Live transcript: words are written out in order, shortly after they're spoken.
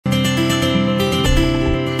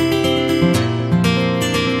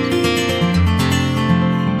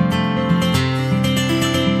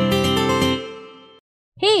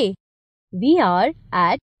We are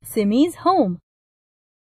at Simi's home.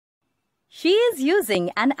 She is using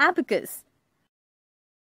an abacus.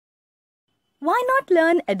 Why not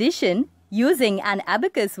learn addition using an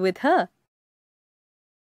abacus with her?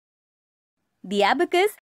 The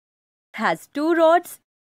abacus has 2 rods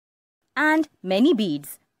and many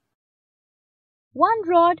beads. One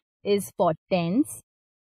rod is for tens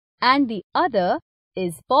and the other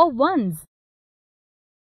is for ones.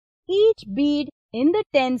 Each bead in the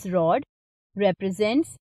tens rod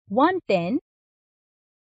represents 1 10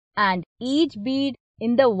 and each bead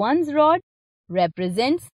in the ones rod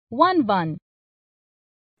represents 1 1.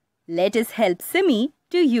 Let us help Simi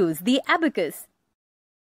to use the abacus.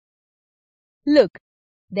 Look,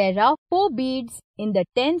 there are 4 beads in the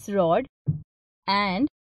tens rod and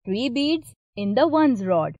 3 beads in the ones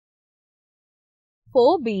rod.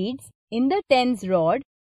 4 beads in the tens rod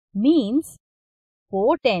means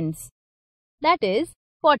 4 tens, that is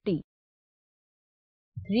 40.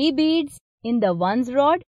 3 beads in the ones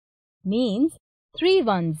rod means 3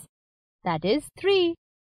 ones, that is 3.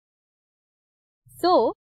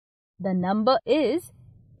 So, the number is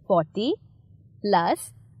 40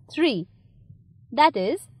 plus 3, that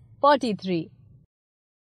is 43.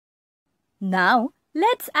 Now,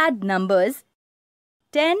 let's add numbers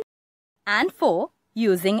 10 and 4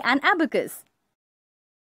 using an abacus.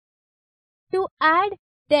 To add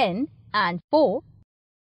 10 and 4,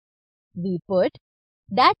 we put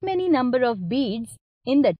that many number of beads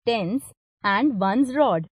in the tens and ones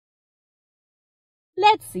rod.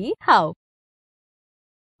 Let's see how.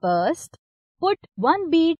 First, put 1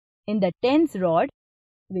 bead in the tens rod,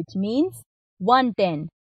 which means 1 10.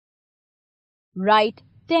 Write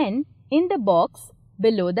 10 in the box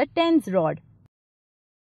below the tens rod.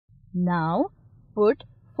 Now, put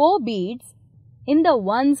 4 beads in the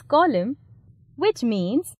ones column, which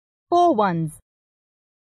means 4 ones.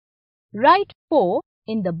 Write 4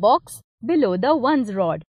 in the box below the ones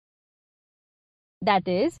rod. That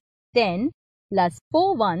is 10 plus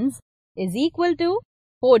 4 ones is equal to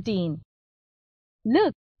 14.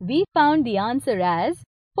 Look, we found the answer as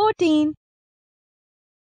 14.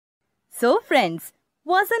 So friends,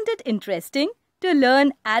 wasn't it interesting to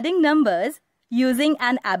learn adding numbers using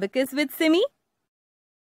an abacus with Simi?